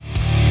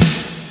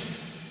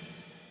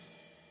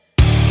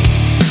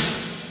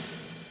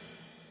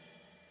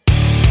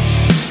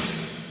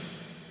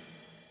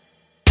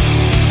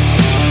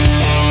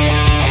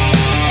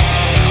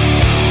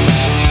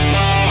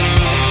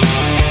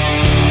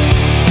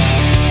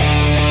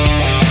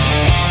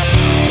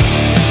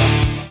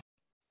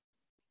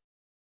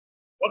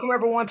Welcome,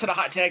 everyone, to the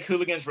Hot Tag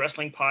Hooligans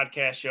Wrestling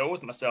Podcast Show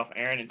with myself,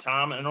 Aaron, and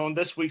Tom. And on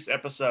this week's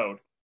episode,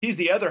 he's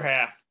the other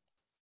half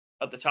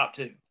of the top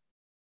two.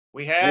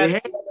 We had the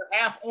other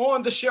half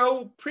on the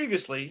show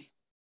previously,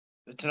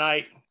 but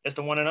tonight is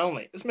the one and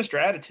only. It's Mr.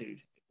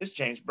 Attitude. It's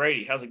James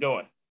Brady. How's it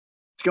going?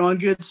 It's going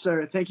good,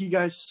 sir. Thank you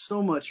guys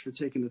so much for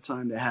taking the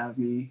time to have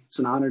me. It's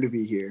an honor to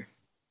be here.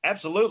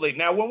 Absolutely.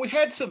 Now, when we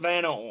had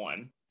Savannah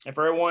on, and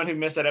for everyone who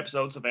missed that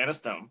episode, Savannah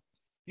Stone,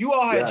 you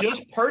all had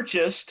just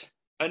purchased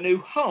a new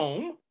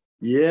home.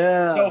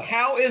 Yeah. So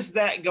how is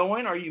that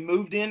going? Are you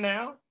moved in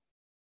now?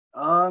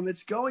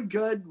 It's going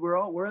good.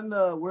 We're in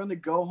the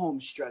go home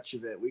stretch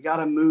of it. We got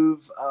to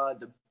move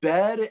the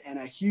bed and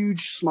a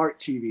huge smart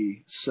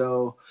TV.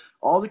 So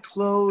all the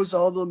clothes,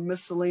 all the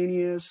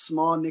miscellaneous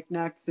small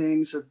knickknack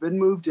things have been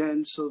moved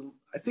in. So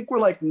I think we're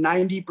like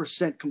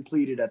 90%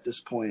 completed at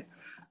this point.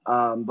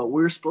 But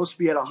we're supposed to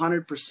be at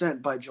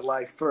 100% by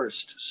July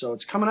 1st. So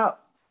it's coming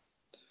up.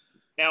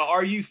 Now,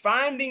 are you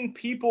finding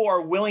people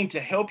are willing to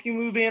help you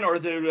move in, or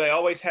do they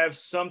always have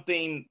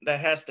something that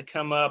has to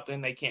come up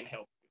and they can't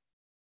help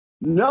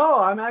you?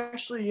 No, I'm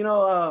actually,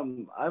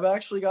 I've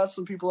actually got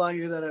some people out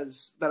here that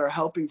are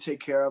helping take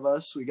care of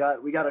us. We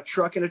got a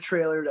truck and a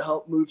trailer to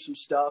help move some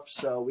stuff,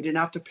 so we didn't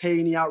have to pay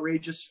any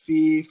outrageous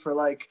fee for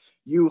like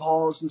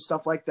U-Hauls and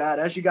stuff like that.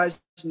 As you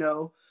guys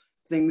know,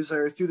 things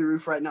are through the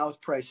roof right now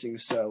with pricing.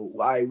 So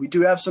we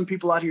do have some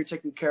people out here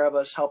taking care of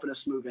us, helping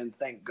us move in.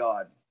 Thank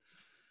God.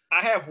 I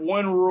have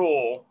one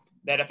rule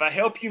that if I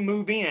help you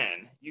move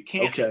in, you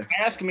can't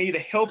ask me to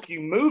help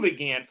you move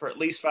again for at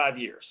least 5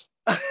 years.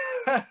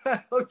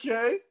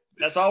 Okay.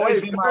 That's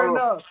always been my rule.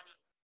 Enough.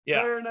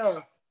 Yeah. Fair enough.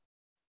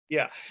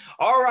 Yeah.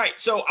 All right.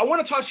 So I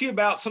want to talk to you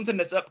about something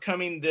that's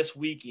upcoming this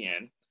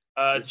weekend.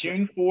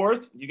 June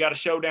 4th, you got a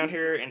show down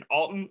here in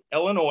Alton,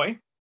 Illinois.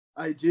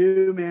 I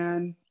do,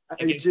 man.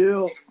 I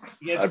do.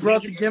 I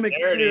brought the gimmick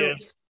there too.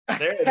 It is.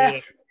 There it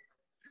is.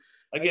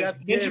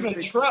 Against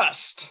Benjamin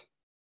Trust,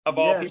 of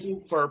all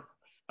people, for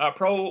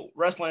Pro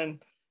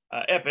Wrestling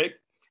Epic.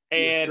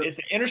 And it's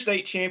the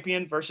interstate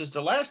champion versus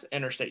the last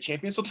interstate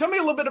champion. So tell me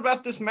a little bit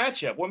about this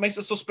matchup. What makes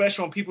it so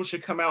special and people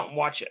should come out and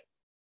watch it?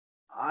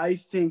 I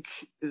think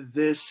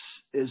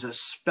this is a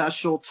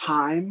special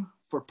time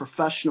for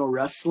professional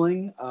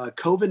wrestling.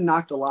 COVID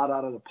knocked a lot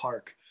out of the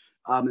park.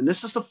 And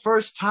this is the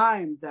first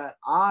time that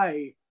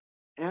I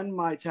and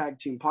my tag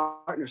team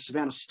partner,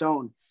 Savannah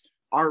Stone,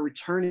 are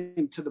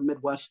returning to the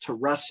Midwest to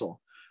wrestle.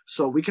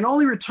 So we can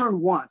only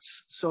return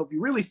once. So if you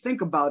really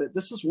think about it,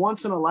 this is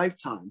once in a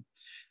lifetime.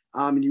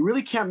 And you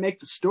really can't make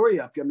the story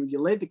up. I mean, you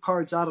laid the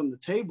cards out on the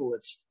table.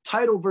 It's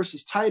title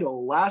versus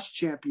title, last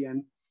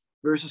champion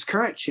versus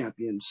current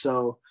champion.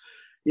 So,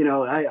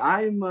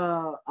 I'm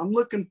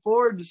looking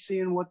forward to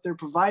seeing what they're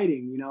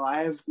providing.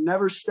 I have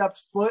never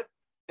stepped foot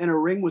in a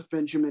ring with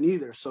Benjamin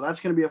either. So that's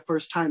going to be a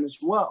first time as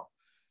well.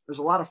 There's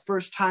a lot of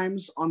first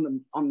times on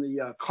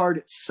the card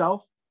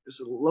itself.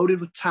 It's loaded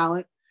with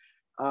talent.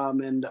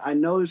 And I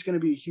know there's going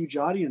to be a huge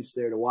audience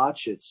there to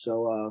watch it.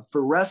 So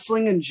for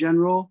wrestling in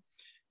general,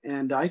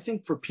 and I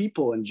think for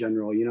people in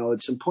general,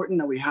 it's important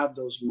that we have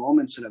those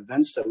moments and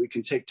events that we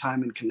can take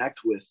time and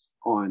connect with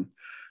on.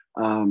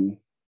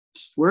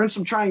 We're in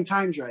some trying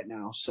times right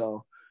now.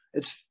 So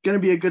it's going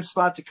to be a good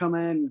spot to come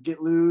in,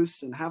 get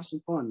loose, and have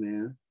some fun,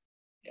 man.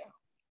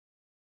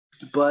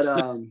 Yeah. But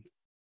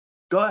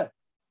go ahead.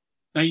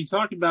 Now, you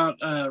talked about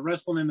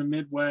wrestling in the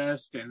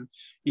Midwest and,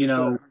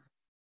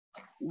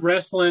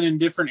 wrestling in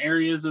different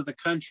areas of the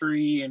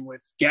country, and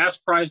with gas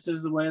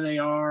prices the way they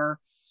are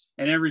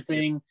and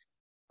everything.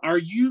 Are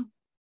you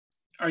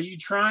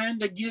trying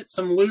to get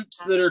some loops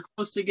that are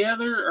close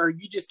together, or are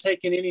you just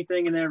taking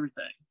anything and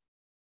everything?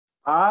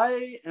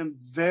 I am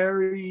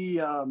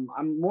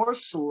I'm more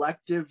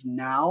selective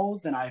now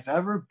than I've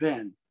ever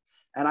been.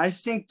 And I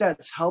think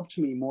that's helped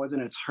me more than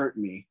it's hurt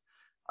me.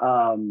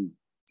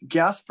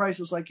 Gas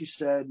prices, like you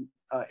said,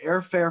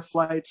 airfare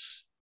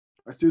flights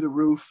are through the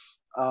roof.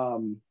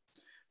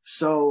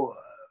 So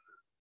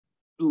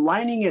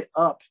lining it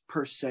up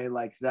per se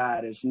like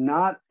that is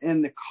not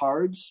in the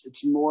cards.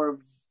 It's more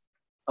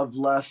of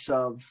less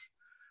of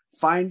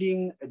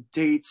finding a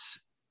date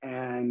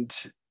and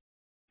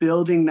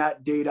building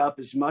that date up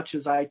as much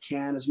as I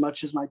can, as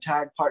much as my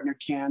tag partner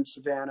can,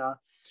 Savannah,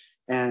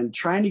 and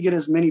trying to get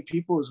as many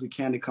people as we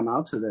can to come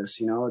out to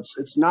this.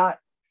 It's not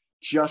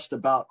just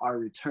about our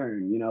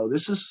return.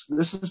 This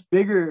is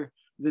bigger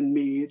than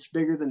me. It's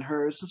bigger than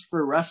her. This is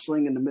for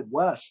wrestling in the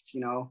Midwest,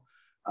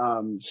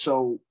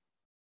 so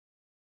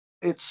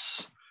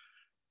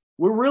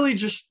we're really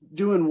just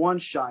doing one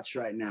shots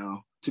right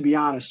now, to be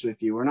honest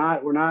with you. We're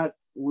not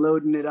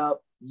loading it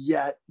up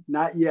yet,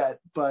 not yet,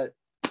 but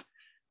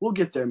we'll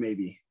get there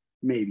maybe.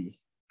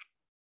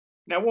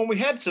 Now, when we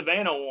had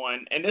Savannah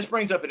on, and this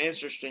brings up an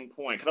interesting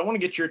point, because I want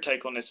to get your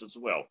take on this as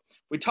well.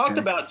 We talked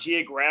about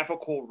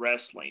geographical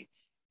wrestling.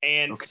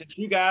 And since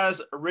you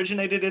guys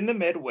originated in the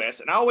Midwest,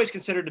 and I always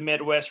considered the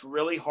Midwest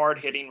really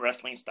hard-hitting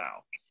wrestling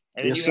style.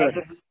 And then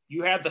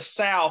you have the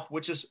South,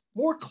 which is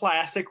more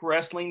classic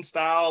wrestling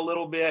style a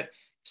little bit.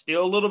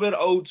 still a little bit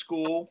old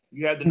school.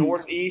 You have the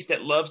Northeast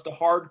that loves the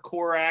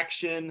hardcore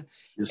action.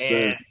 Yes,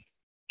 sir.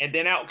 And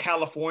then out in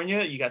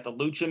California, you got the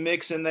lucha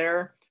mix in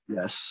there.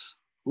 Yes.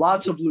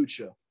 Lots of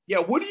lucha. Yeah.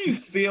 What do you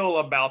feel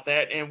about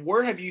that? And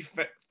where have you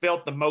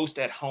felt the most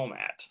at home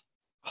at?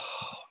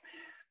 Oh,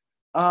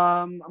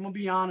 man. I'm going to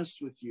be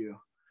honest with you.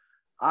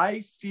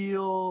 I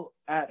feel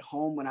at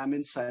home when I'm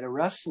inside a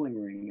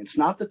wrestling ring. It's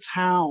not the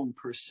town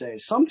per se.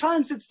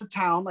 Sometimes it's the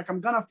town. Like,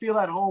 I'm going to feel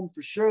at home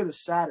for sure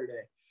this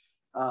Saturday.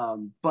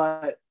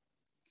 But,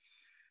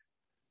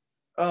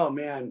 oh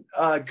man,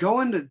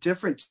 going to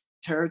different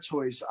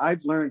territories,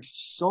 I've learned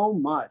so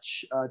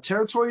much.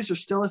 Territories are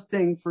still a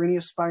thing for any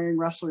aspiring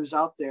wrestlers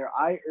out there.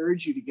 I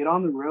urge you to get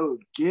on the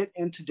road, get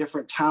into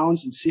different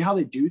towns and see how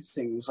they do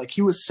things. Like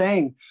he was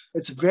saying,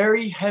 it's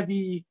very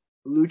heavy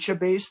lucha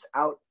based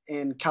out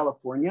in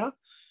California,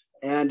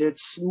 and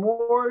it's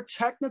more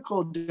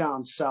technical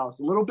down south,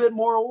 a little bit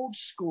more old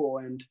school.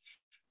 And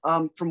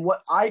from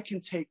what I can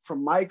take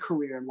from my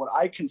career and what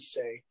I can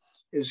say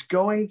is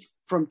going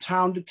from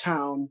town to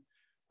town,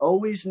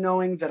 always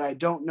knowing that I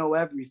don't know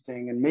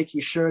everything and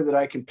making sure that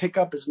I can pick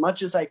up as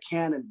much as I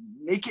can and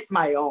make it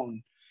my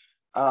own.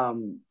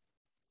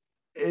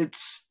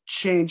 It's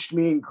changed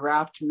me and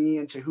grafted me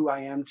into who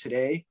I am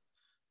today.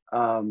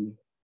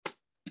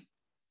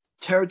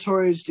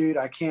 Territories, dude,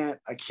 I can't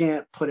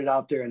put it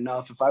out there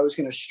enough. If I was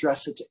going to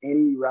stress it to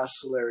any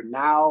wrestler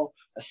now,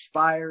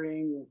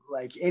 aspiring,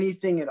 like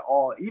anything at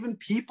all, even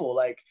people,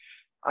 like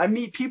I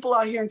meet people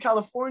out here in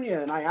California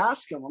and I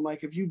ask them, I'm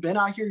like, have you been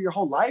out here your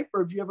whole life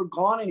or have you ever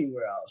gone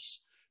anywhere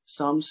else?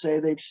 Some say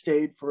they've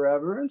stayed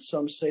forever and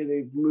some say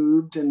they've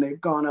moved and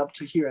they've gone up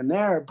to here and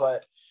there,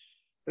 but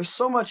there's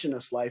so much in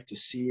this life to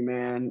see,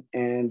 man.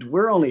 And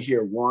we're only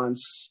here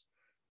once.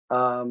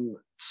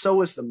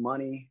 So is the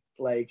money.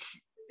 Like,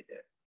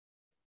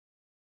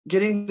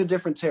 getting to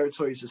different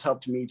territories has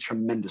helped me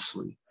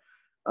tremendously.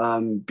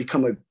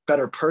 Become a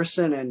better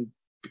person and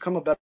become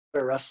a better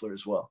wrestler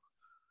as well.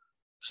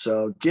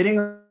 So getting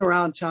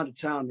around town to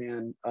town,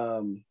 man,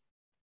 I'm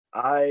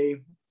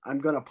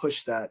going to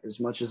push that as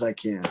much as I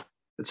can.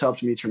 It's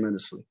helped me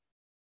tremendously.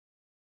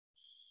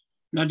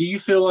 Now, do you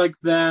feel like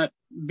that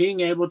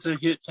being able to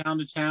hit town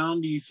to town,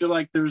 do you feel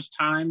like there's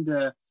time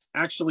to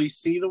actually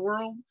see the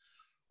world,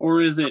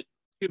 or is it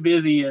too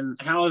busy? And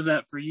how is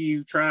that for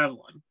you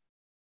traveling?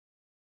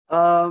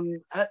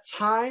 At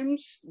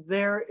times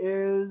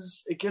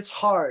it gets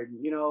hard,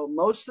 you know,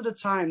 most of the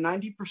time,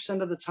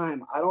 90% of the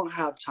time, I don't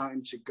have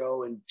time to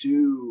go and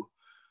do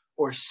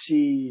or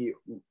see,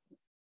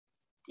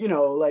 you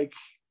know, like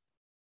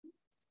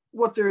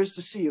what there is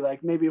to see.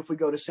 Like maybe if we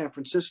go to San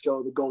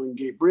Francisco, the Golden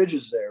Gate Bridge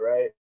is there,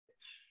 right?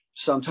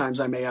 Sometimes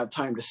I may have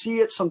time to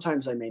see it.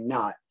 Sometimes I may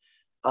not.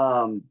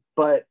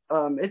 But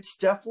it's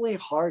definitely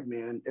hard,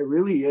 man. It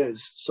really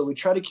is. So we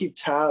try to keep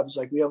tabs.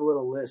 Like we have a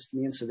little list,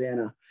 me and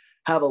Savannah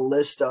have a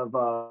list of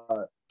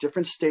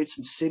different states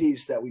and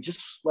cities that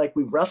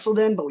we've wrestled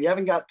in, but we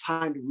haven't got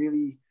time to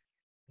really,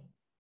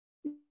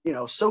 you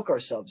know, soak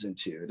ourselves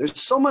into.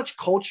 There's so much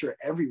culture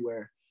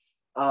everywhere.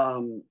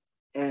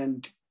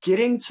 And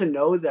getting to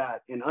know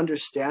that and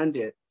understand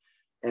it,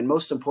 and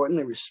most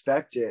importantly,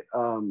 respect it,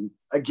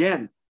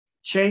 again,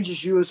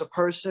 changes you as a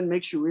person,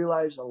 makes you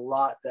realize a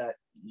lot that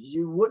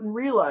you wouldn't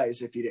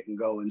realize if you didn't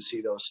go and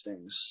see those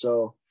things.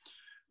 So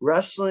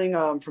wrestling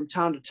from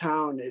town to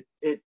town,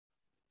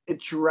 it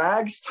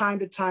drags time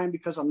to time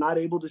because I'm not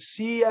able to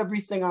see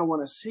everything I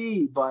want to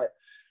see, but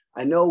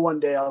I know one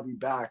day I'll be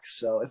back.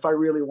 So if I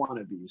really want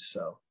to be,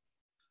 so.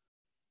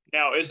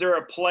 Now, is there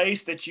a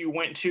place that you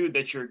went to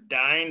that you're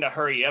dying to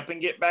hurry up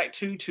and get back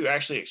to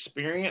actually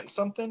experience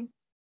something?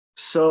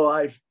 So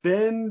I've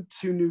been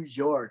to New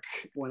York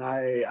when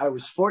I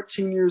was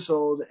 14 years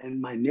old,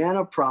 and my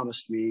Nana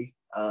promised me,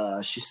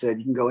 she said,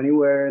 you can go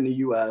anywhere in the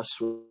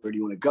US. Where do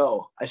you want to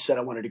go? I said,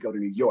 I wanted to go to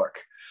New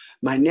York.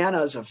 My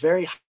Nana is a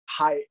very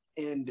high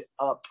end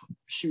up.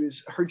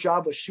 Her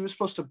job was she was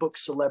supposed to book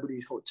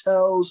celebrity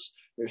hotels,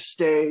 their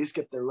stays,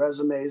 get their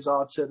resumes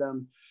out to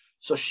them.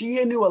 So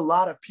she knew a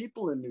lot of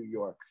people in New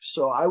York.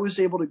 So I was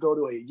able to go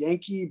to a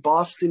Yankee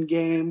Boston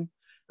game.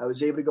 I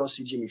was able to go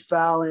see Jimmy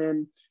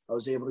Fallon. I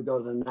was able to go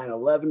to the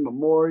 9/11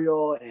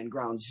 Memorial and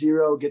Ground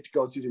Zero, get to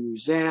go through the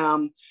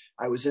museum.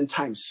 I was in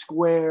Times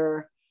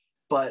Square,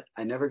 but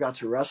I never got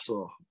to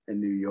wrestle in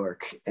New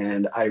York.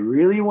 And I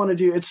really want to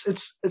do,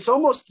 it's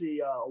almost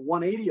the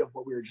 180 of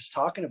what we were just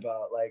talking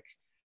about. Like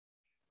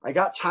I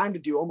got time to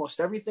do almost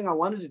everything I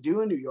wanted to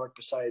do in New York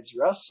besides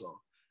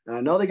wrestle. And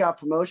I know they got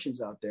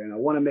promotions out there and I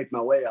want to make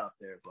my way out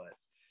there, but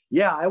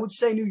yeah, I would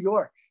say New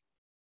York.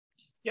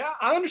 Yeah,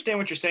 I understand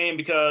what you're saying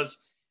because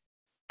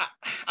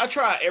I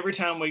try every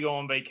time we go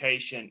on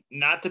vacation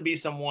not to be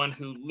someone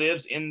who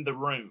lives in the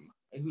room,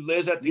 who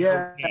lives at the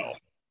hotel.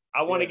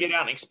 I want to get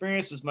out and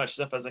experience as much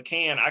stuff as I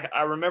can.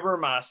 I remember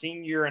my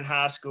senior year in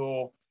high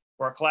school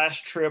for a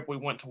class trip, we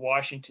went to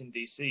Washington,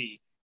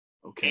 D.C.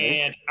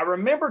 Okay. And I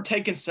remember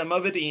taking some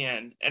of it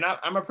in, and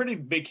I'm a pretty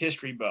big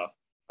history buff,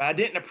 but I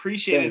didn't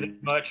appreciate it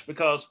as much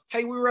because,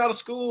 hey, we were out of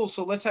school,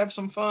 so let's have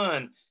some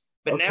fun.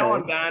 But now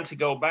I'm dying to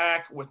go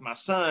back with my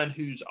son,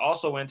 who's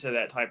also into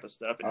that type of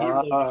stuff, and he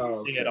really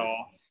doesn't see it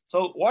all.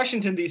 So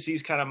Washington, D.C.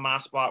 is kind of my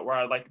spot where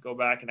I'd like to go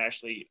back and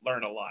actually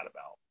learn a lot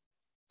about.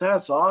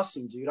 That's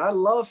awesome, dude. I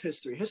love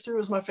history. History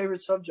was my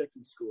favorite subject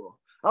in school.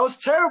 I was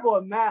terrible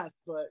at math,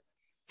 but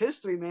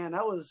history, man,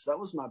 that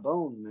was my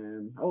bone,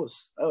 man.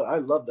 I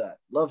love that.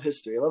 Love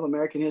history. I love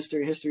American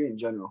history, history in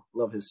general.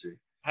 Love history.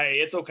 Hey,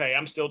 it's okay.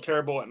 I'm still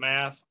terrible at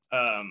math.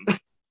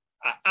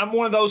 I'm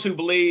one of those who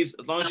believes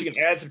as long as you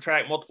can add,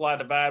 subtract, multiply,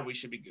 divide, we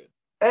should be good.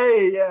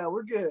 Hey, yeah,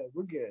 we're good.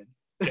 We're good.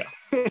 Yeah.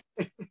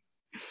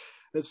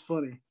 That's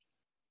funny.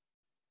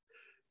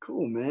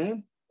 Cool,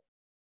 man.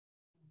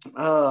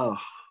 Oh.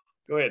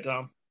 Go ahead,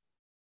 Tom.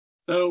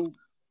 So,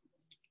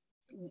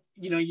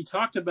 you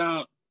talked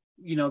about,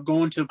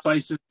 going to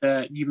places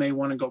that you may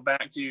want to go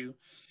back to.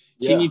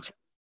 Can you tell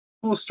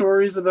cool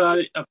stories about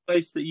a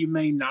place that you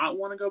may not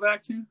want to go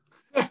back to?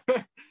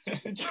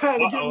 You're trying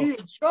to get me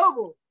in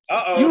trouble.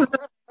 Uh-oh.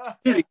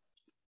 You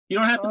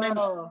don't have to name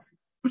a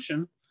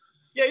promotion.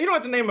 Yeah, you don't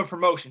have to name a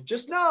promotion.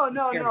 Just no.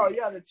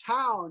 Yeah, the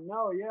town.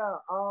 No, yeah.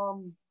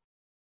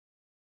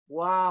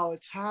 Wow, a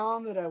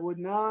town that I would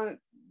not.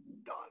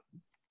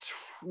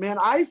 Man,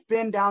 I've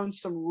been down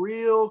some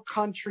real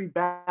country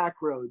back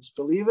roads,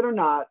 believe it or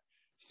not.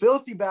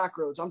 Filthy back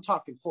roads. I'm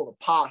talking full of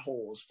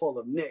potholes, full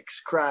of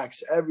nicks,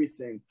 cracks,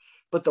 everything.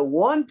 But the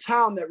one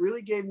town that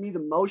really gave me the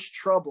most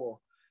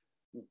trouble,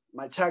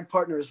 my tag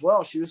partner as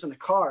well, she was in the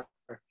car,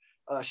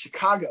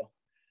 Chicago.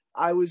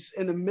 I was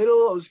in the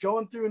middle. I was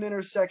going through an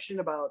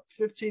intersection about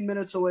 15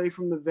 minutes away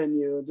from the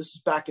venue. This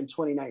is back in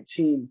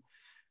 2019.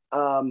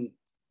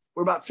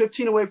 We're about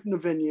 15 away from the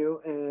venue,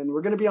 and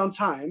we're going to be on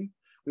time.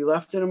 We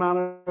left in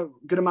a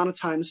good amount of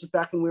time. This is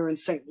back when we were in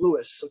St.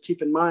 Louis. So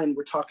keep in mind,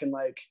 we're talking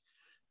like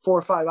 4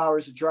 or 5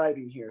 hours of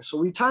driving here. So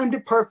we timed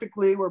it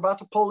perfectly. We're about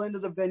to pull into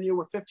the venue.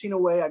 We're 15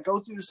 away. I go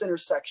through this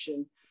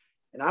intersection,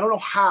 and I don't know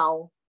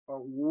how or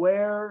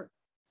where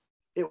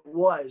it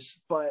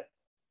was, but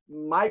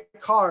my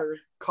car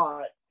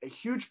caught a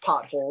huge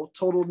pothole,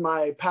 totaled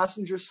my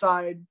passenger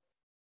side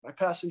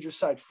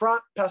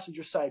front,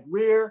 passenger side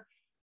rear.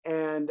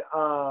 And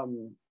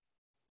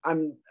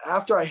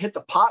after I hit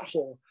the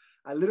pothole,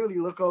 I literally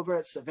look over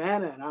at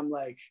Savannah and I'm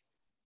like,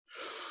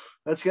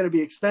 that's going to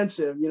be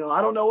expensive.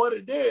 I don't know what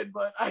it did,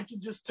 but I can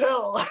just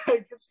tell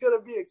like it's going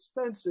to be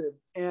expensive.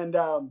 And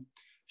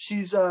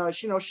she's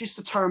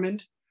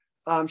determined.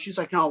 She's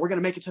like, no, we're going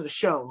to make it to the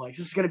show. Like,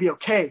 this is going to be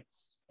okay.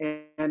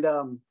 And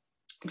I'm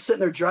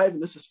sitting there driving.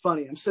 This is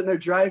funny. I'm sitting there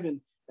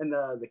driving and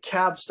the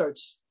cab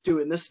starts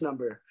doing this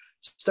number,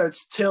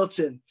 starts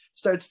tilting.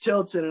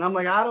 And I'm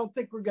like, I don't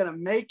think we're going to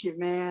make it,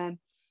 man.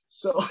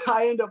 So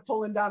I end up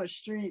pulling down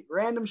a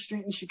random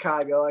street in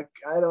Chicago. I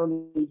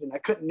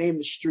couldn't name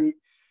the street,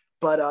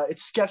 but it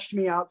sketched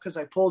me out because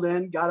I pulled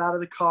in, got out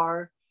of the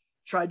car,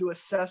 tried to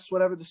assess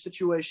whatever the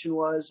situation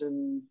was.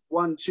 And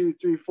 1, 2,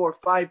 3, 4,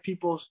 5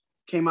 people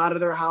came out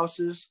of their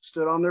houses,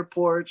 stood on their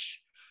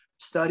porch,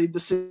 studied the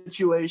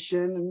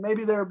situation, and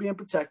maybe they were being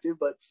protective,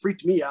 but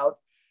freaked me out.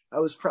 I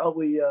was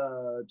probably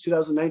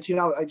 2019.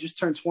 I just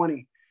turned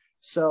 20.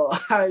 So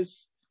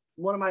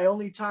one of my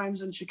only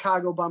times in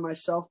Chicago by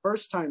myself,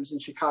 first times in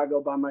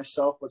Chicago by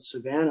myself with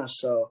Savannah.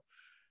 So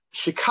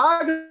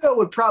Chicago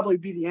would probably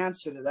be the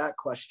answer to that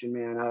question,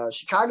 man.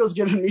 Chicago's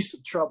giving me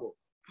some trouble.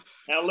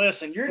 Now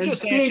listen, you're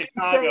just saying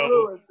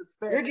Chicago.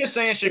 You're just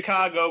saying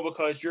Chicago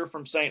because you're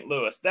from St.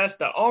 Louis. That's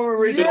the only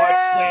reason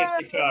why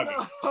you're saying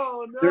Chicago.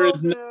 No,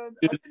 man.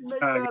 I can make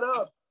that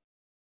up.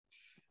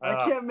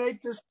 I can't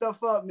make this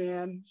stuff up,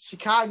 man.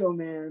 Chicago,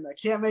 man. I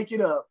can't make it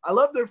up. I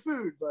love their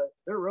food, but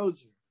their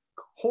roads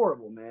are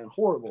horrible, man.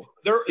 Horrible.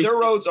 Their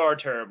roads are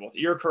terrible.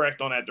 You're correct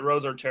on that. The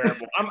roads are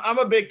terrible. I'm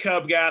a big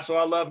Cub guy, so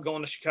I love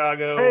going to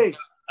Chicago. Hey,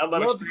 I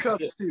love the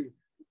Cubs too.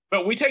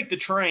 But we take the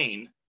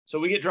train, so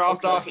we get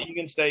dropped off at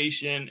Union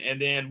Station,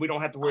 and then we don't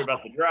have to worry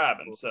about the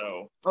driving.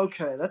 So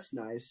okay, that's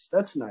nice.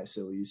 That's nice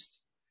at least.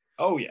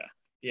 Oh yeah.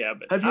 Yeah,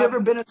 but have you ever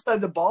been inside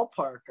the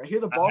ballpark? I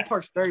hear the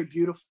ballpark's very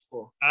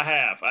beautiful. I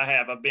have.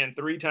 I've been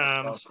 3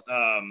 times.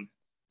 And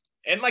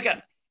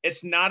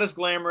it's not as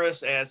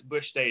glamorous as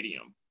Busch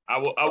Stadium. I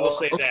will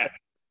say that.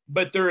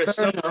 But there is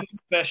something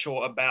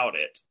special about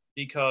it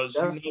because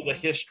you know the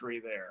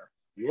history there.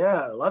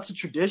 Yeah, lots of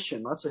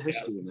tradition, lots of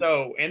history. Yeah.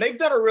 So, and they've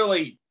done a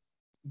really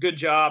good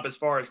job as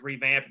far as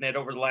revamping it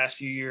over the last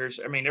few years.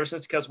 I mean, ever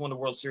since the Cubs won the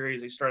World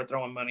Series, they started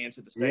throwing money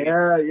into the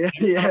stadium.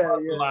 Yeah.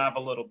 Live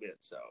a little bit,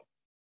 so.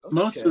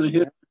 Most of the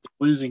history is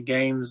losing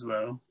games,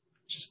 though.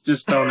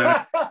 Just don't know.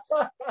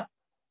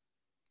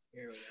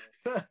 Here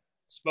we go.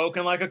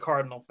 Spoken like a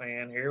Cardinal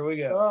fan. Here we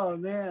go. Oh,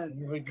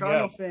 man.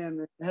 Cardinal fan,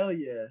 man. Hell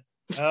yeah.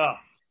 All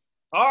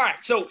right.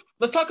 So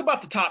let's talk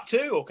about the top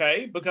 2,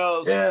 okay?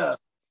 Because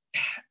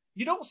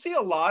you don't see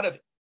a lot of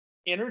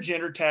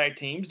intergender tag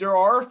teams. There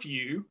are a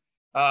few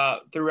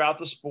throughout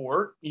the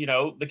sport.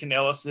 The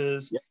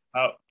Canellises,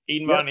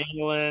 Eden Von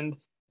England,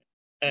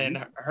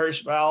 and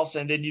Hirschfels,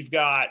 and then you've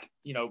got,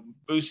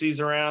 Boosie's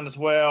around as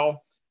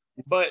well.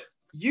 But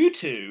you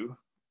two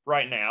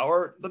right now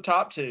are the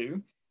top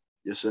 2.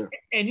 Yes, sir.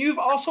 And you've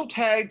also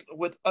tagged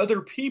with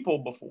other people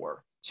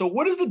before. So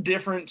what is the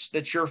difference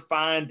that you're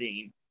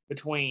finding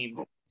between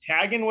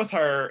tagging with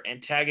her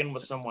and tagging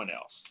with someone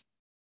else?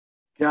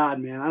 God,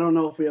 man, I don't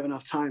know if we have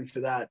enough time for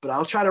that, but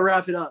I'll try to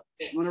wrap it up.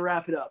 I'm going to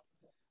wrap it up.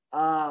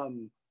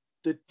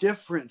 The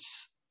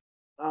difference,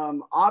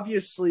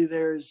 obviously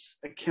there's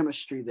a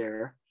chemistry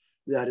there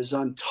that is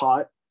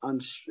untaught.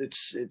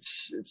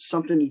 It's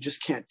something you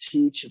just can't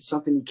teach. It's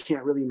something you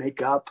can't really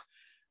make up.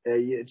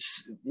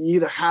 It's you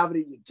either have it or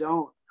you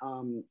don't.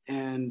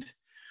 And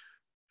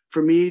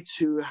for me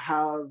to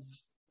have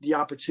the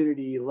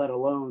opportunity, let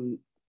alone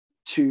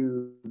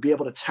to be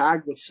able to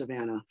tag with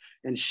Savannah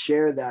and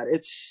share that,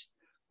 it's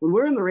when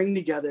we're in the ring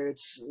together,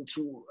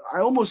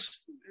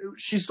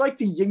 she's like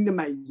the yin to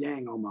my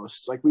yang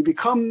almost. Like we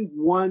become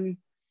one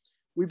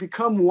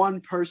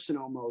person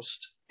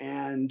almost.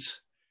 And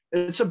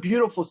it's a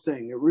beautiful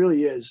thing. It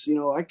really is. You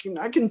know, I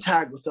can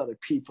tag with other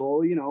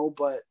people, you know,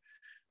 but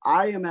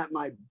I am at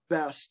my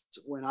best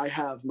when I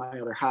have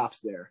my other half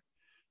there.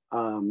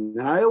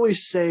 And I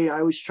always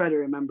try to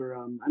remember,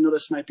 I know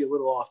this might be a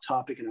little off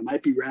topic and I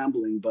might be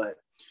rambling, but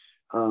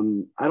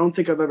I don't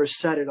think I've ever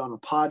said it on a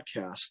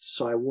podcast.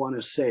 So I want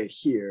to say it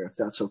here, if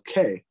that's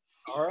okay.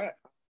 All right.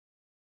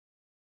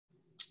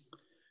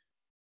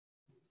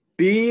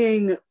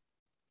 Being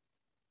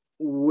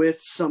with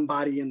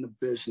somebody in the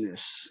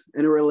business,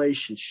 in a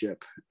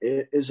relationship,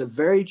 it is a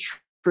very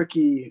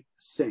tricky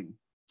thing.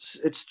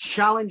 It's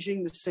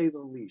challenging to say the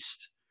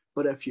least,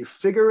 but if you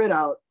figure it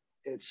out,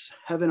 it's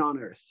heaven on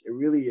earth. It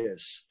really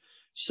is.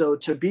 So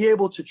to be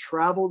able to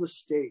travel the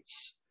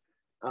states,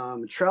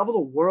 travel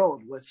the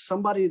world with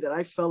somebody that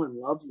I fell in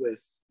love with,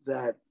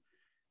 that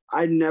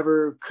I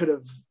never could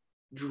have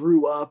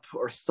drew up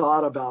or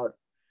thought about.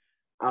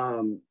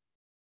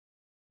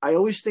 I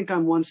always think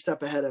I'm one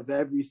step ahead of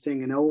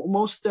everything and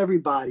almost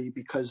everybody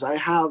because I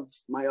have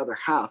my other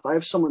half. I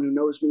have someone who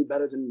knows me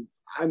better than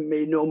I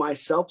may know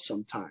myself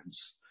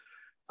sometimes.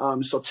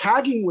 So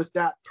tagging with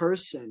that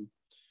person,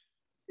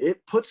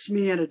 it puts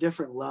me at a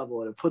different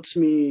level. It puts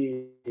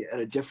me at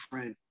a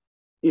different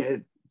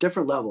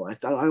level. I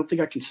don't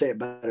think I can say it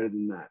better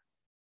than that.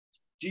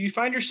 Do you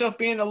find yourself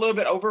being a little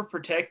bit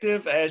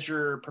overprotective as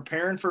you're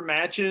preparing for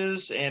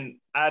matches and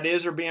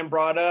ideas are being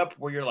brought up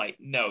where you're like,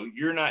 no,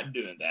 you're not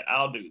doing that.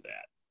 I'll do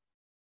that.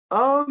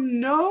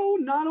 No,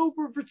 not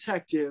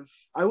overprotective.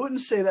 I wouldn't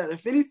say that.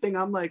 If anything,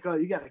 I'm like, oh,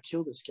 you got to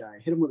kill this guy.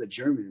 Hit him with a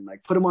German,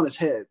 like put him on his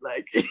head.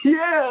 Like,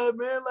 yeah,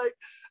 man. Like,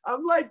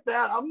 I'm like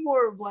that. I'm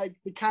more of like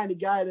the kind of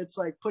guy that's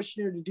like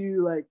pushing her to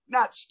do like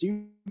not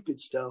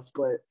stupid stuff,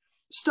 but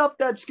stuff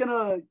that's going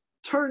to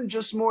turn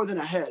just more than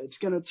a head. It's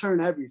going to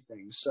turn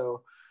everything.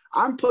 So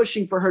I'm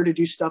pushing for her to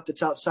do stuff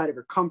that's outside of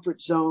her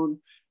comfort zone,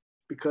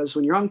 because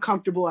when you're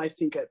uncomfortable, I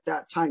think at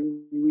that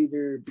time you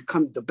either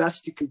become the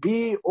best you can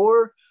be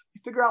or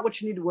you figure out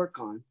what you need to work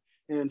on.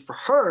 And for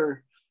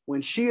her,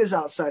 when she is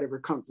outside of her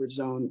comfort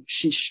zone,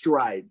 she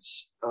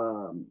strides.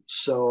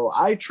 So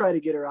I try to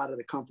get her out of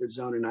the comfort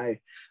zone, and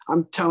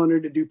I'm telling her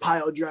to do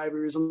pile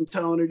drivers. I'm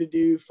telling her to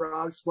do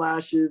frog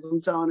splashes.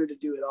 I'm telling her to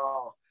do it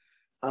all.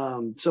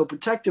 So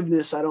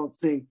protectiveness, I don't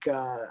think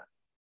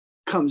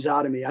comes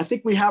out of me. I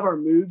think we have our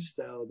moves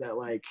though that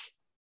like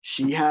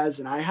she has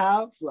and I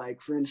have. Like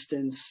for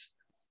instance,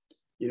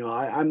 you know,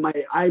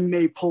 I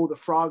may pull the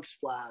frog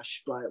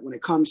splash, but when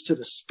it comes to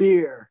the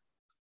spear,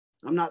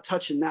 I'm not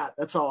touching that.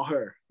 That's all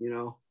her, you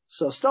know.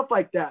 So stuff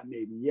like that,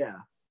 maybe, yeah.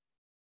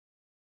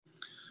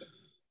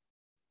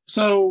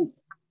 So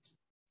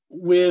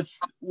with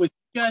you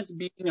guys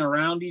being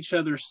around each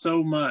other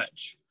so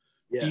much,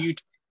 Yeah. do you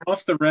turn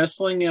off the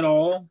wrestling at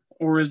all,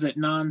 or is it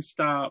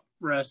nonstop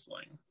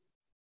wrestling?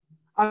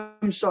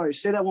 I'm sorry,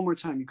 say that one more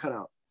time. You cut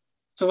out.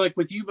 So like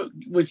with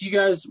you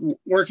guys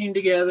working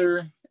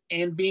together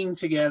and being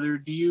together,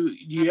 do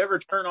you ever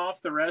turn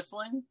off the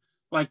wrestling,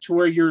 like to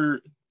where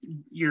you're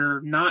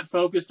not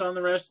focused on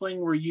the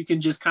wrestling, where you can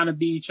just kind of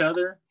be each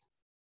other?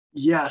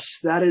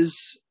 Yes, that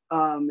is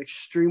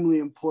extremely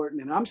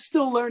important. And I'm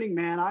still learning,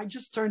 man. I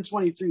just turned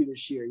 23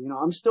 this year. You know,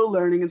 I'm still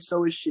learning, and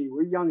so is she.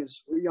 We're young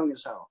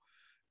as hell.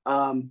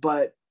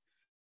 But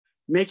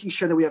making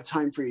sure that we have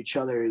time for each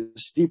other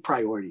is the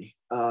priority.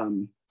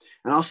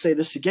 And I'll say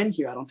this again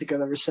here. I don't think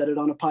I've ever said it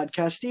on a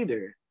podcast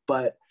either,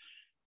 but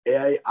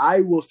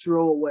I will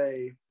throw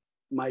away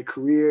my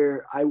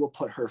career. I will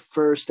put her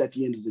first at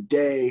the end of the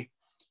day.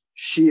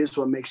 She is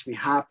what makes me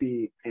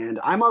happy, and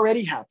I'm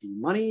already happy.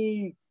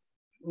 Money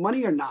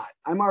or not,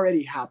 I'm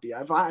already happy.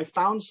 I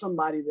found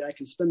somebody that I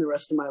can spend the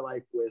rest of my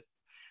life with,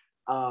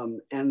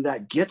 and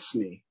that gets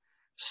me.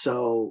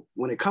 So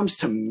when it comes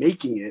to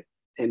making it,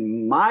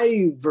 and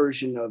my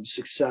version of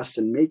success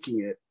and making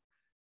it,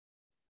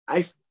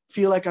 I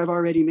feel like I've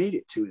already made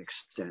it to an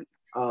extent.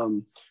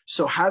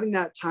 So having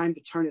that time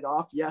to turn it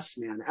off, yes,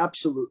 man,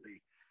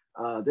 absolutely.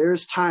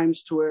 There's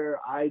times to where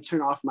I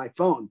turn off my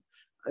phone.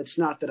 It's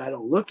not that I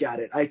don't look at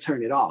it. I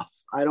turn it off.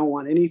 I don't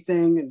want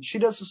anything. And she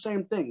does the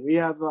same thing. We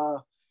have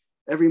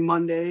every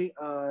Monday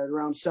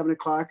around 7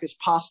 o'clock is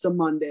Pasta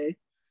Monday.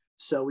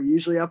 So we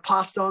usually have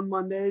pasta on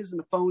Mondays and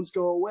the phones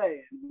go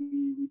away.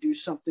 And we do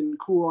something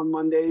cool on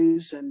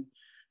Mondays, and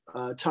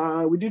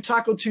we do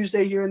Taco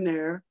Tuesday here and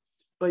there.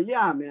 But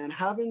yeah, man,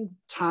 having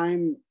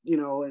time, you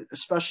know,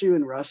 especially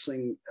in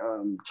wrestling,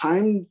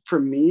 time for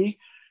me,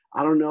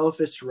 I don't know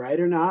if it's right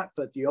or not,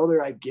 but the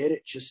older I get,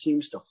 it just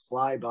seems to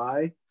fly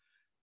by.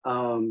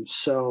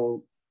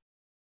 So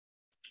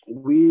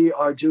we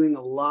are doing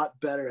a lot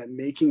better at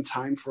making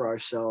time for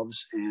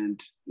ourselves and,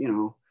 you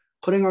know,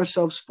 putting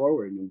ourselves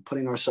forward and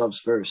putting ourselves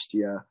first.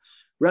 Yeah.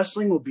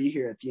 Wrestling will be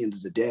here at the end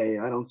of the day.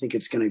 I don't think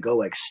it's going to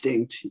go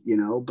extinct, you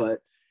know,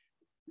 but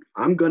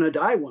I'm going to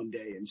die one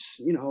day, and,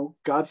 you know,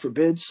 God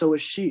forbid, so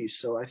is she.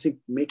 So I think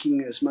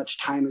making as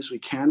much time as we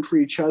can for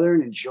each other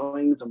and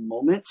enjoying the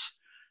moment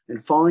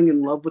and falling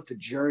in love with the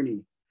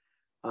journey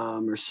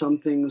are some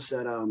things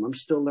that I'm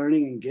still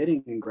learning and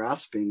getting and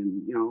grasping.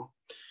 And, you know,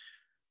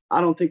 I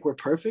don't think we're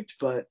perfect,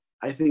 but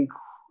I think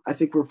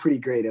we're pretty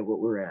great at what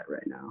we're at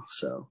right now.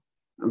 So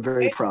I'm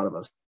very proud of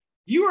us.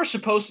 You are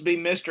supposed to be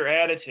Mr.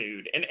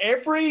 Attitude, and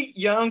every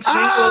young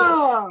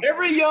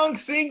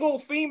single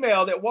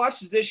female that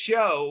watches this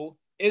show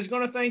is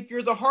going to think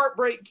you're the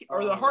heartbreak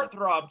or the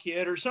heartthrob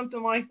kid or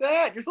something like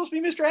that. You're supposed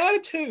to be Mr.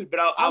 Attitude, but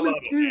I love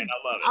it, man.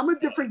 I love it. I'm a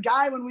different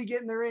guy when we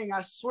get in the ring.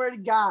 I swear to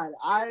God,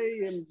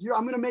 I'm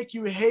going to make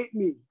you hate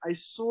me. I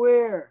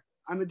swear,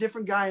 I'm a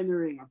different guy in the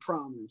ring. I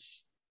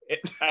promise.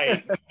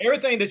 Hey,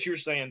 everything that you're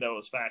saying though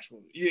is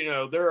factual. You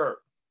know, there's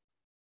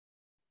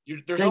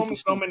only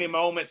so many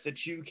moments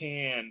that you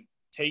can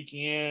take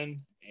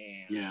in,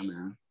 and yeah,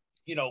 man.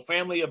 You know,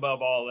 family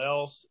above all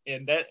else,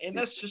 and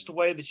that's just the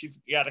way that you've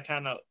got to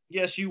kind of.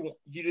 Yes, you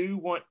do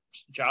want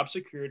job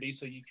security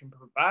so you can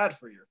provide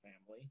for your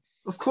family,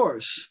 of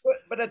course.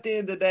 But at the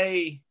end of the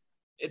day,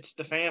 it's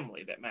the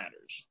family that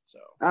matters. So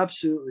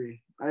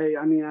absolutely,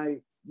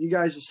 you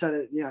guys have said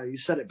it. Yeah, you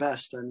said it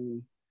best. I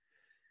mean,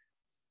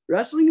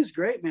 wrestling is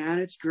great, man.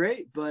 It's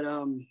great, but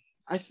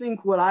I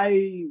think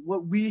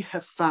what we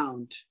have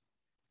found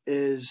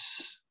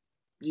is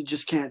you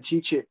just can't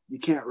teach it. You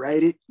can't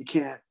write it.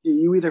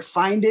 You either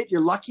find it,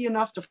 you're lucky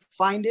enough to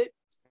find it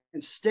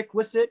and stick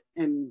with it.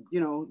 And,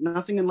 you know,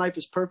 nothing in life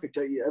is perfect.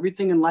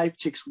 Everything in life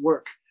takes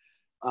work.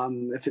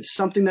 If it's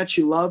something that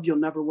you love, you'll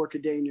never work a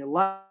day in your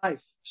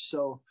life.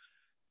 So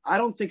I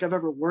don't think I've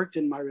ever worked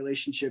in my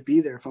relationship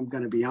either, if I'm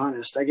going to be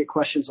honest. I get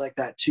questions like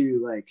that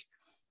too. Like,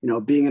 you know,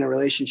 being in a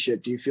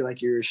relationship, do you feel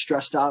like you're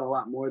stressed out a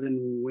lot more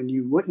than when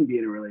you wouldn't be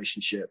in a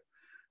relationship?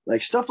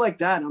 Like stuff like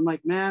that. And I'm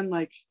like, man,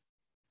 like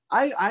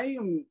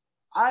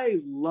I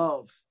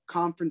love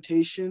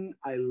confrontation.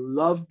 I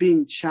love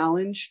being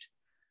challenged.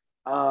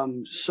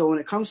 So when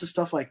it comes to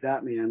stuff like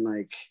that, man,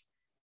 like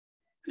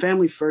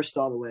family first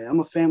all the way. I'm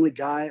a family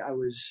guy.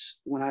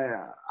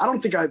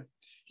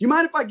 You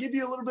mind if I give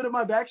you a little bit of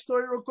my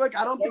backstory real quick?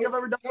 I don't think I've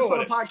ever done this on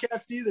a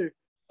podcast either.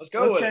 Let's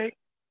go with it.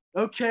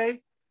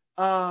 Okay.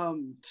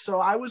 So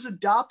I was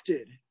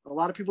adopted. A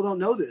lot of people don't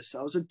know this.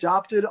 I was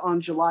adopted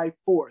on July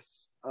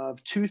 4th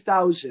of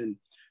 2000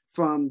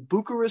 from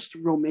Bucharest,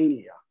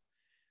 Romania.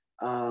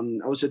 I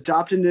was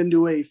adopted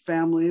into a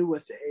family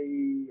with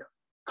a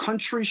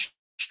country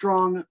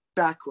strong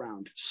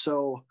background.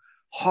 So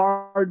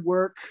hard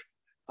work,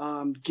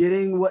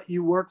 getting what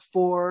you work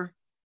for,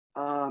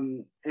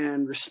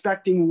 and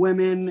respecting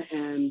women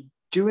and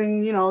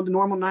doing, you know, the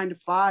normal 9 to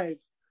 5,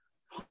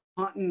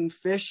 hunting,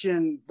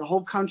 fishing, the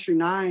whole country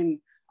 9.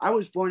 I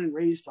was born and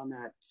raised on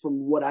that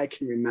from what I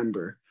can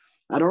remember.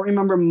 I don't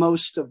remember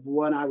most of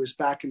when I was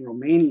back in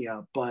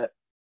Romania, but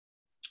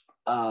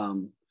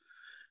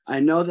I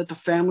know that the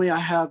family I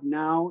have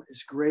now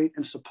is great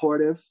and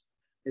supportive.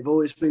 They've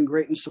always been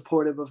great and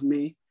supportive of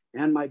me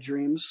and my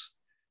dreams.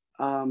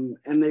 And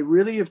they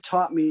really have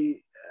taught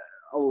me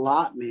a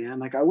lot, man.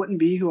 Like I wouldn't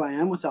be who I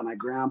am without my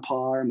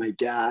grandpa or my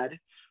dad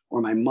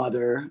or my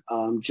mother,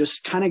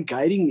 just kind of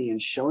guiding me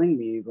and showing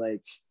me,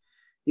 like,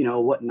 you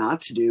know, what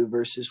not to do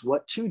versus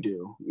what to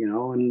do, you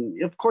know.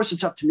 And of course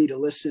it's up to me to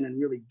listen and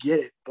really get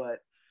it,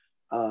 but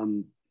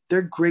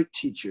they're great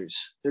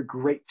teachers. They're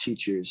great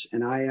teachers.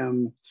 And I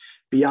am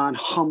beyond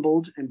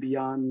humbled and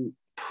beyond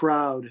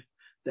proud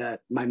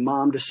that my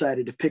mom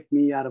decided to pick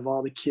me out of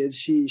all the kids.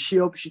 She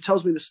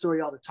tells me the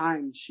story all the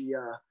time. She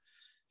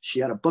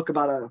had a book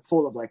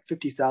full of like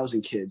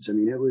 50,000 kids. I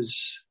mean, it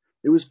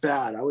was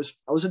bad. I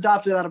was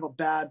adopted out of a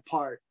bad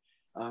part.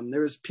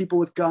 There was people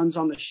with guns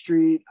on the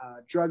street.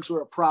 Drugs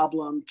were a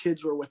problem.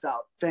 Kids were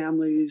without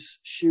families,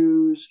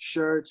 shoes,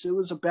 shirts. It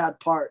was a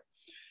bad part.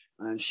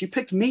 And she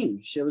picked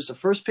me. It was the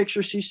first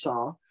picture she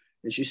saw.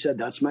 And she said,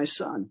 "That's my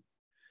son."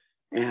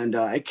 And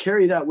I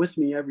carry that with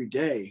me every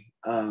day,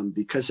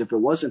 because if it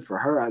wasn't for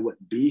her, I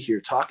wouldn't be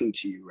here talking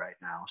to you right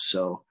now.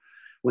 So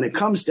when it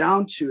comes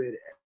down to it,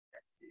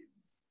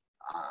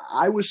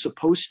 I was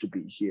supposed to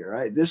be here.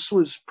 Right? This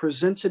was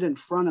presented in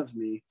front of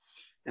me.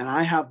 And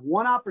I have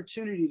one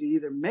opportunity to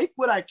either make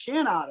what I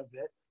can out of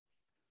it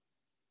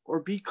or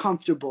be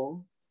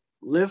comfortable,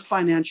 live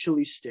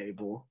financially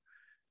stable,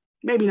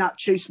 maybe not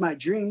chase my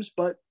dreams,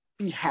 but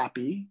be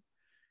happy,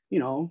 you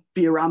know,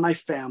 be around my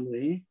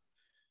family.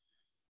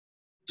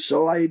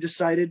 So I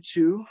decided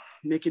to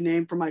make a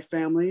name for my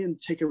family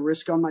and take a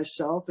risk on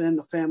myself and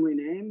the family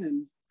name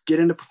and get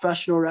into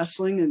professional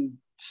wrestling and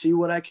see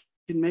what I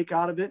can make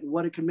out of it and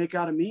what it can make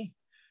out of me.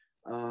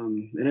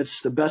 And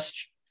it's the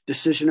best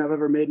decision I've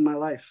ever made in my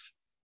life.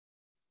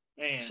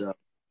 Man, so.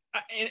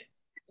 And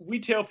we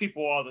tell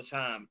people all the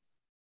time,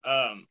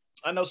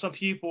 I know some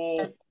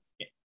people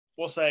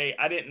will say,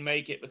 I didn't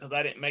make it because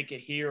I didn't make it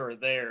here or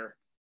there.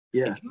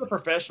 Yeah. If you're a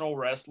professional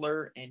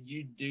wrestler and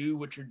you do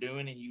what you're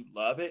doing and you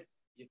love it,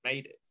 you've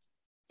made it.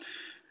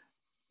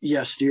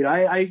 Yes, dude.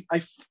 I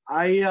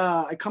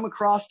come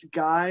across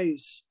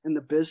guys in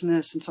the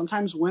business and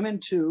sometimes women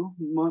too,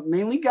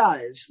 mainly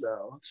guys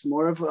though. It's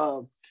more of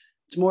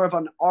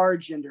an our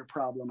gender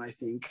problem, I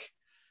think.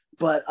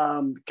 But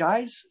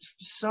guys,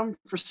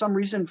 for some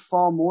reason,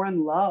 fall more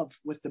in love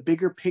with the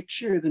bigger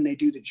picture than they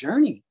do the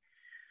journey.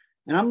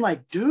 And I'm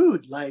like,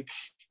 dude, like,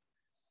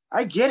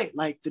 I get it.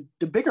 Like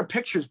the bigger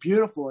picture is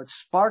beautiful. It's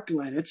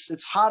sparkling.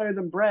 It's hotter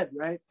than bread,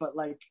 right? But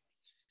like,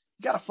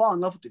 you got to fall in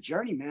love with the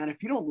journey, man.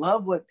 If you don't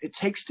love what it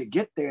takes to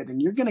get there, then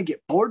you're going to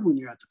get bored when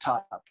you're at the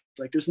top.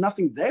 Like there's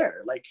nothing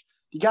there. Like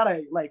you got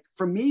to, like,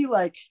 for me,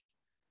 like,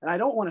 and I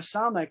don't want to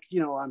sound like,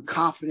 you know, I'm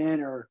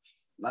confident or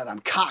that I'm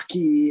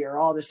cocky or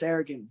all this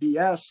arrogant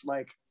BS.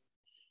 Like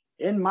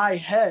in my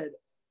head,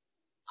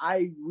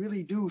 I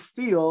really do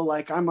feel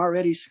like I'm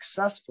already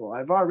successful.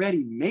 I've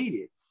already made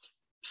it.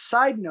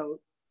 Side note,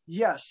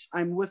 yes,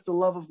 I'm with the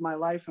love of my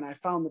life and I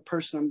found the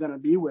person I'm going to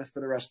be with for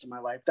the rest of my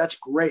life. That's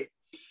great.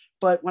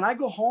 But when I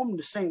go home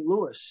to St.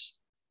 Louis,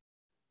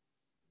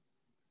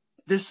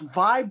 this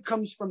vibe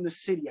comes from the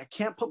city. I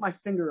can't put my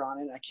finger on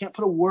it. I can't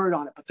put a word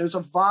on it, but there's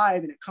a vibe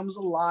and it comes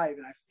alive.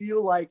 And I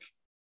feel like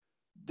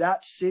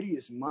that city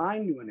is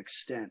mine to an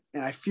extent.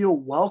 And I feel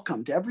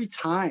welcomed every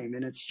time.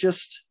 And it's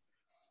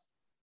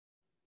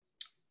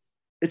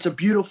a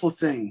beautiful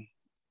thing.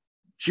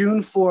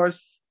 June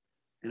 4th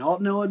in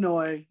Alton,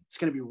 Illinois, it's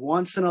going to be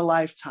once in a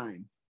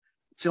lifetime.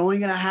 It's only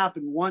going to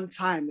happen one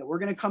time that we're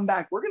going to come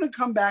back. We're going to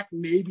come back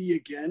maybe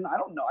again. I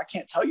don't know. I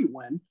can't tell you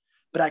when,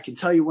 but I can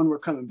tell you when we're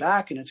coming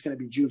back, and it's going to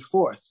be June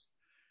 4th.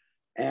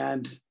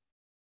 And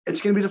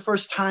it's going to be the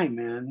first time,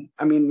 man.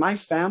 I mean, my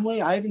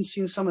family, I haven't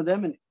seen some of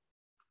them in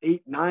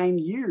 8-9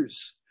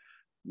 years,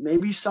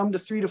 maybe some to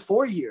 3 to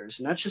 4 years.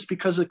 And that's just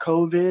because of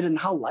COVID and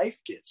how life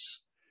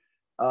gets.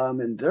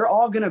 And they're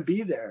all going to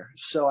be there.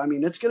 So, I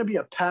mean, it's going to be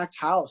a packed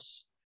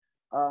house.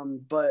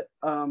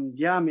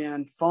 Yeah,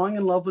 man, falling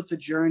in love with the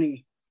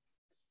journey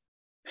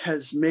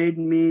has made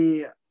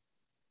me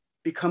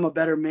become a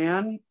better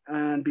man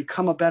and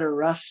become a better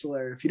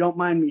wrestler. If you don't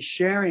mind me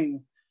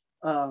sharing,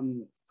 I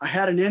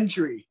had an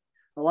injury.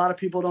 A lot of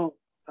people don't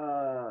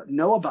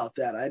know about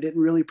that. I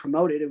didn't really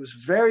promote it. It was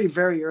very,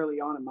 very early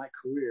on in my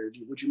career.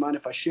 Would you mind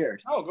if I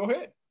shared? Oh, go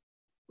ahead.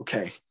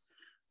 Okay.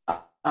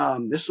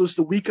 This was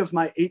the week of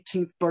my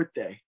 18th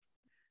birthday.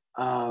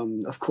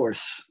 Of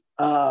course.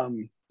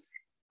 I'm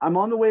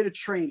on the way to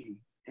training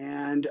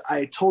and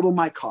I totaled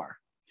my car.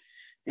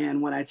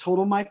 And when I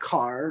totaled my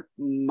car,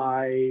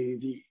 I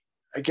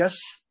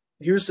guess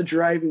here's the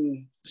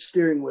driving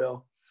steering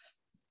wheel.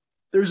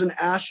 There's an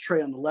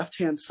ashtray on the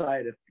left-hand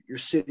side if you're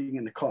sitting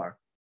in the car.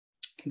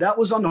 That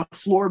was on the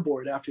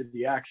floorboard after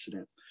the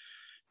accident.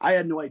 I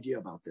had no idea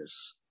about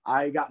this.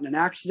 I got in an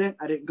accident.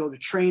 I didn't go to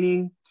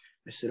training.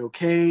 I said,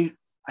 okay.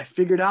 I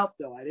figured out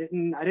though, I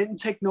didn't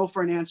take no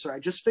for an answer. I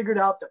just figured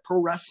out that pro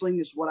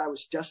wrestling is what I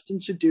was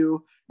destined to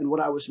do and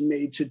what I was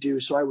made to do.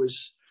 So I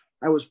was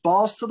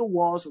balls to the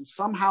walls and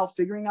somehow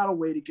figuring out a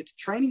way to get to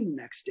training the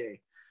next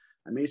day.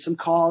 I made some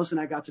calls and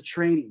I got to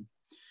training.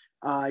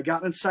 I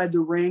got inside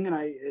the ring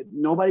and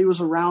nobody was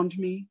around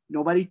me.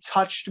 Nobody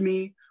touched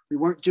me. We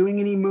weren't doing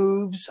any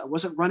moves. I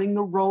wasn't running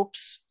the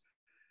ropes.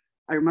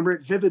 I remember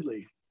it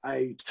vividly.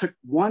 I took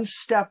one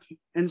step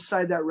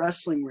inside that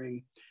wrestling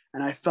ring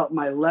and I felt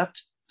my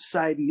left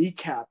side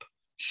kneecap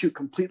shoot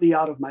completely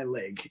out of my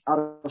leg, out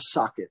of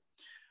socket.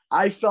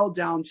 I fell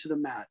down to the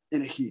mat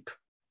in a heap.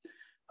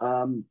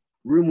 Room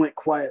went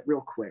quiet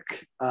real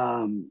quick.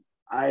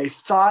 I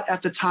thought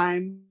at the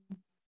time,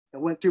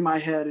 it went through my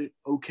head,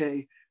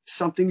 okay,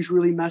 something's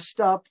really messed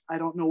up. I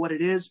don't know what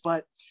it is,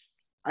 but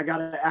I got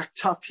to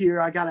act tough here.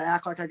 I got to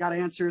act like I got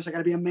answers. I got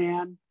to be a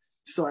man.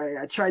 So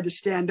I tried to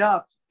stand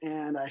up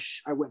and I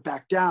went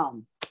back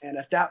down. And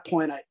at that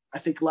point, I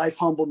think life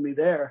humbled me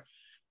there.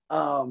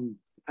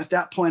 At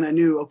that point, I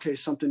knew, okay,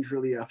 something's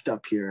really effed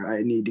up here.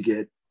 I need to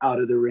get out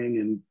of the ring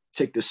and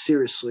take this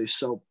seriously.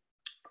 So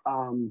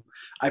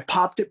I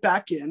popped it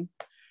back in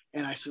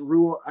and I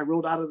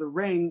rolled out of the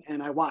ring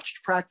and I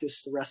watched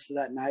practice the rest of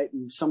that night.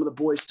 And some of the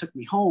boys took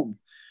me home.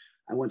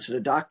 I went to the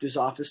doctor's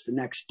office the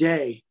next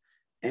day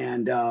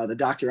and the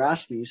doctor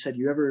asked me, he said,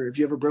 have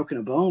you ever broken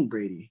a bone,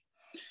 Brady?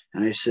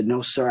 And I said,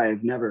 no, sir,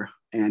 I've never.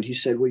 And he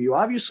said, well, you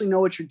obviously know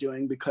what you're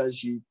doing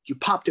because you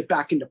popped it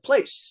back into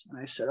place. And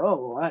I said,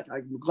 oh, well,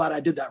 I'm glad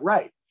I did that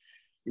right.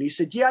 And he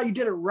said, yeah, you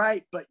did it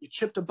right, but you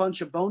chipped a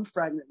bunch of bone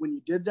fragment when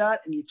you did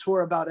that. And you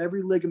tore about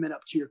every ligament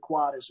up to your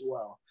quad as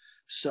well.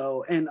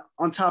 So, and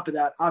on top of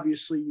that,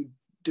 obviously you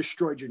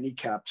destroyed your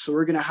kneecap. So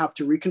we're going to have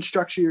to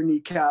reconstruct your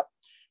kneecap,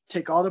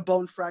 take all the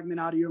bone fragment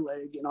out of your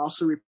leg and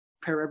also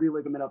repair every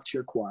ligament up to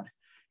your quad.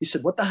 He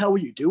said, what the hell were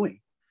you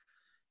doing?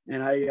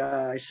 And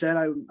I said,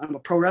 I'm a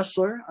pro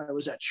wrestler. I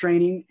was at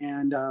training,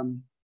 and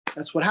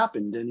that's what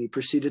happened. And he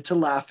proceeded to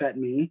laugh at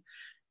me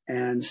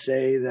and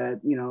say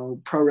that, you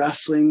know, pro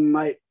wrestling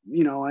might,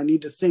 you know, I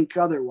need to think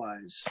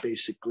otherwise,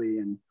 basically.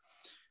 And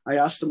I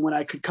asked him when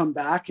I could come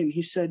back, and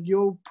he said,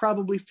 you'll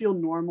probably feel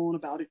normal in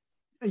about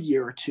a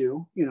year or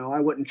two. You know, I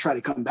wouldn't try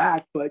to come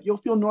back, but you'll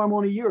feel normal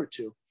in a year or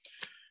two.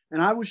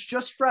 And I was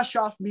just fresh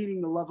off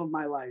meeting the love of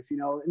my life. You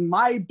know, in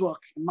my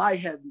book, in my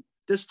head,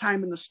 this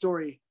time in the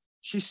story,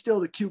 she's still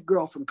the cute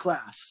girl from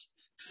class.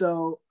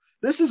 So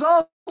this is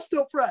all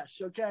still fresh.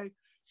 Okay.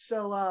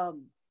 So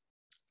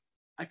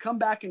I come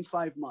back in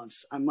 5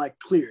 months. I'm like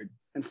cleared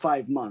in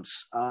 5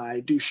 months.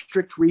 I do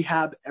strict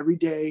rehab every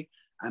day.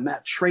 I'm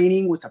at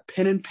training with a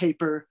pen and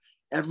paper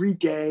every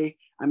day.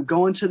 I'm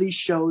going to these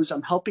shows.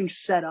 I'm helping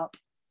set up.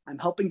 I'm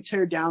helping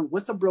tear down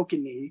with a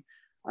broken knee.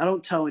 I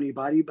don't tell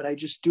anybody, but I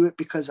just do it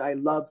because I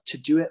love to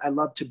do it. I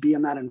love to be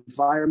in that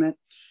environment.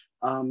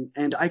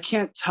 And I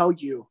can't tell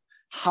you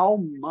how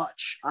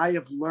much I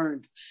have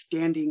learned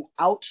standing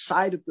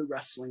outside of the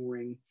wrestling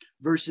ring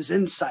versus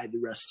inside the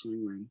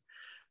wrestling ring.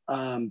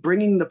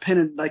 Bringing the pin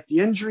and like the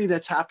injury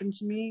that's happened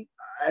to me,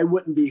 I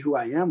wouldn't be who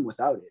I am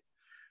without it.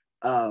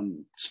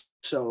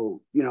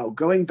 So, you know,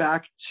 going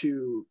back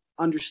to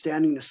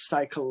understanding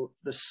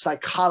the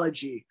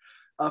psychology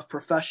of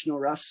professional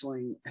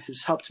wrestling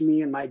has helped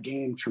me in my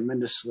game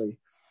tremendously.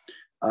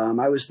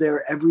 I was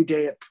there every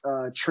day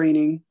at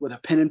training with a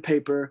pen and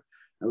paper.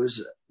 I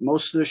was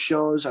most of the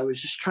shows. I was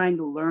just trying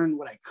to learn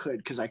what I could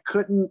because I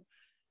couldn't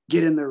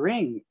get in the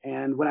ring.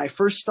 And when I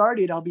first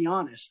started, I'll be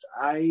honest,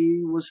 I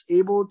was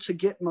able to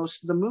get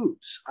most of the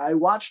moves. I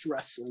watched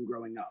wrestling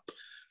growing up.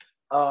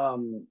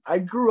 I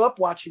grew up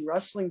watching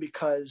wrestling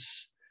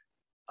because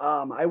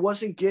I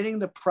wasn't getting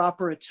the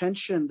proper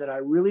attention that I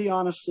really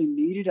honestly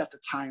needed at the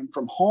time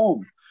from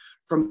home,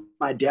 from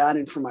my dad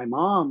and from my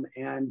mom.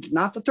 And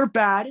not that they're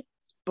bad,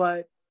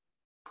 but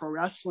pro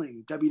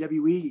wrestling,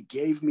 WWE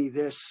gave me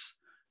this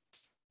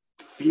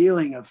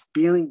feeling of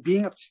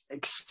being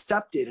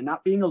accepted and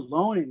not being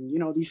alone. And, you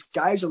know, these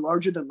guys are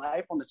larger than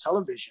life on the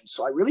television.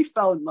 So I really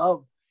fell in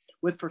love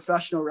with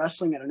professional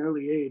wrestling at an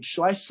early age.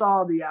 So I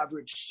saw the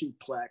average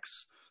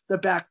suplex, the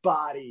back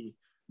body,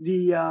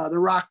 the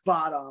rock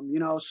bottom, you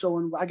know. So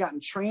when I got in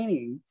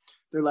training,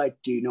 they're like,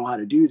 do you know how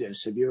to do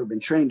this? Have you ever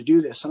been trained to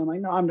do this? And I'm like,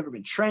 no, I've never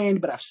been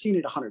trained, but I've seen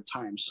it 100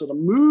 times. So the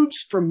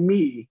moves for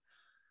me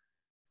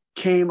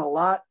came a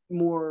lot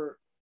more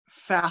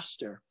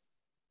faster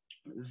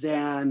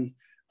than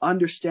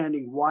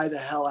understanding why the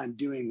hell I'm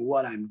doing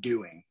what I'm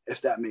doing,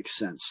 if that makes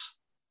sense.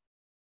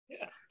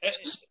 Yeah.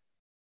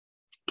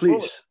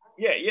 Please.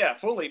 Yeah,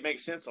 fully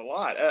makes sense a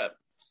lot.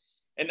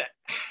 And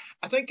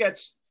I think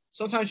that's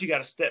sometimes you got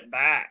to step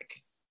back.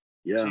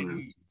 Yeah.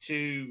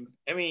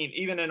 I mean,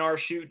 even in our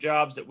shoot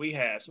jobs that we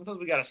have, sometimes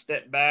we got to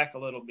step back a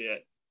little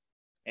bit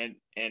and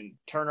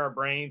turn our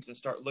brains and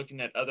start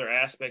looking at other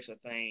aspects of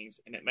things,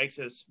 and it makes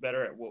us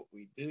better at what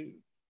we do.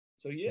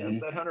 So yes,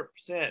 that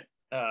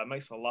 100%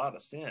 makes a lot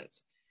of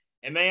sense.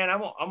 And man,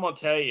 I'm gonna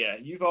tell you,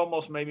 you've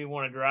almost made me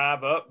want to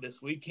drive up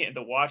this weekend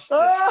to watch this.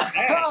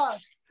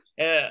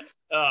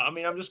 I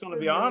mean, I'm just going to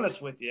be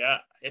honest with you.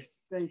 If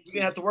we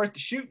didn't have to work the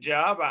shoot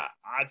job,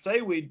 I'd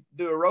say we'd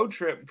do a road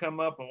trip and come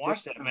up and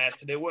watch that match,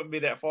 because it wouldn't be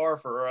that far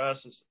for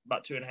us. It's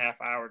about 2.5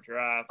 hour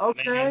drive.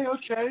 Okay.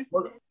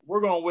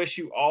 We're going to wish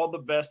you all the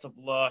best of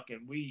luck,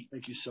 and we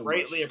thank you so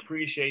greatly much.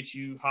 Appreciate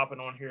you hopping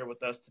on here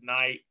with us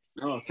tonight.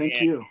 Oh,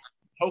 thank you.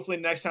 Hopefully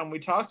next time we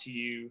talk to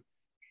you,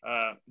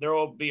 there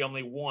will be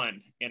only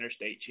one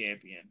interstate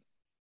champion.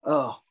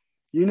 Oh,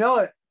 you know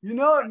it,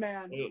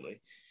 man.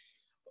 Absolutely.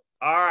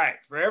 All right.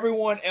 For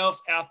everyone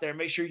else out there,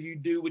 make sure you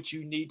do what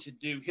you need to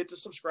do. Hit the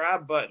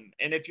subscribe button.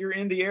 And if you're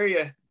in the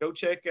area, go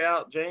check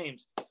out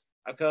James,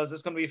 because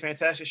it's going to be a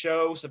fantastic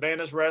show.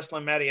 Savannah's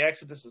wrestling Maddie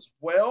Exodus as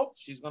well.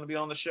 She's going to be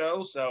on the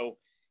show. So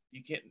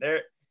you can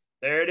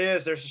there it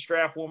is. There's the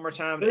strap one more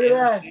time.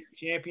 The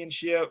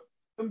championship.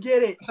 Come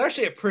get it. It's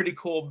actually a pretty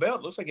cool belt.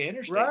 It looks like an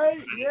interstate.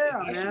 Right?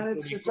 Yeah, man.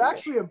 It's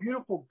actually a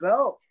beautiful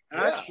belt.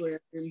 Actually, I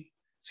mean,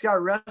 it's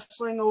got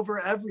wrestling over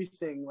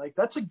everything. Like,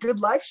 that's a good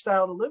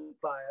lifestyle to live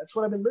by. That's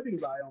what I've been living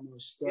by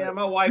almost. Yeah,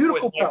 my wife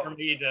wouldn't like for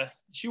me to.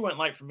 She wouldn't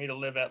like for me to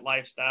live that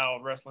lifestyle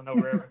of wrestling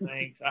over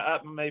everything. I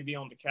may be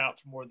on the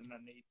couch more than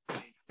I need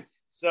to be.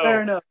 So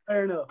fair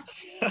enough.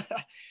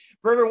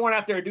 For everyone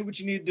out there, do what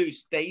you need to do.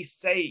 Stay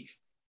safe.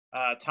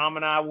 Tom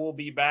and I will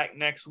be back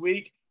next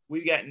week.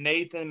 We've got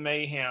Nathan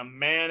Mayhem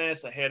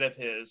Manis ahead of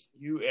his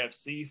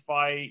UFC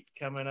fight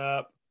coming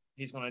up.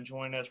 He's going to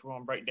join us. We're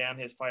going to break down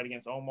his fight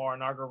against Omar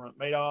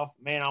Nurmagomedov.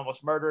 Man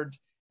almost murdered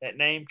that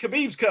name.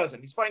 Khabib's cousin.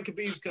 He's fighting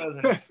Khabib's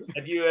cousin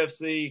at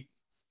UFC.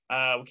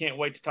 We can't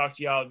wait to talk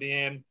to y'all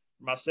then.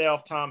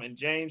 Myself, Tom, and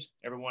James,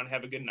 everyone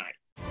have a good night.